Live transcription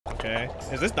Okay.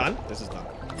 Is this done? This is done.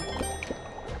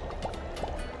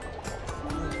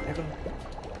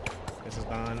 This is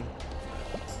done.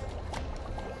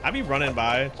 I be running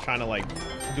by trying to like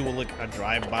do a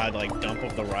drive-by like dump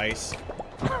of the rice.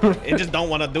 It just don't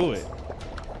want to do it.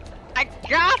 I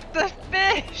got the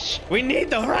fish. We need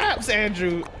the wraps,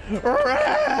 Andrew.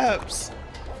 Wraps.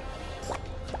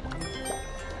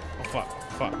 Oh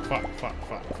fuck.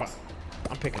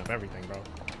 I'm picking up everything, bro.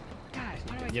 Guys,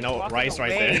 why do I You keep know, walking rice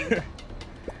right away? there.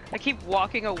 I keep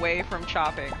walking away from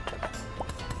chopping.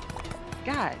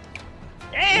 God.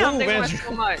 Damn, Move, they want Andrew.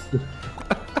 so much.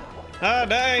 Ah,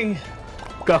 dang.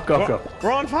 Go.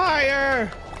 We're on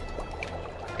fire.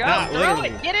 Go, Nah, throw literally.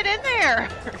 it, get it in there.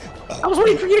 I was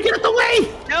waiting for you to get out the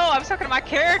way. No, I was talking to my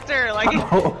character. Like,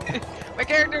 my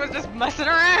character was just messing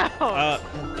around.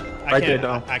 Right there,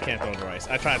 Dom. I can't throw the rice.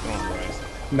 I tried throwing the rice.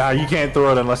 Nah, you can't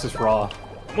throw it unless it's raw.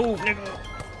 Move, nigga.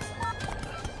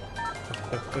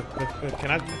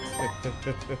 Can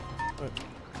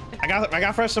I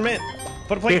got fresh cement.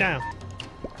 Put a plate down.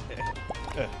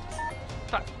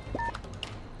 Fuck.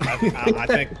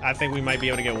 I think we might be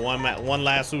able to get one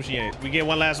last sushi in it. We get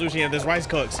one last sushi in this rice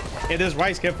cooks. If this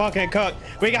rice can fucking cook.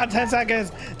 We got 10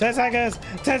 seconds. 10 seconds.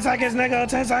 10 seconds, nigga.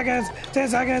 10 seconds. 10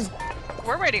 seconds.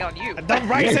 We're waiting on you. The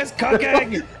rice is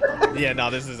cooking. Yeah,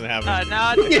 no, this isn't happening.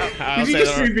 No. Did you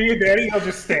just see me and Danny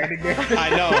just standing there? I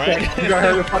know, right? You got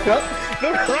her the fuck up?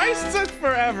 The rice took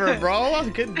forever, bro. I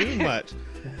couldn't do much.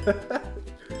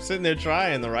 Sitting there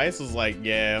trying, the rice was like,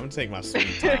 yeah, I'm gonna take my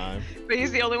sweet time. But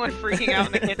he's the only one freaking out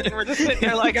in the kitchen. We're just sitting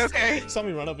there like, okay.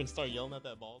 Somebody run up and start yelling at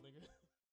that ball, nigga.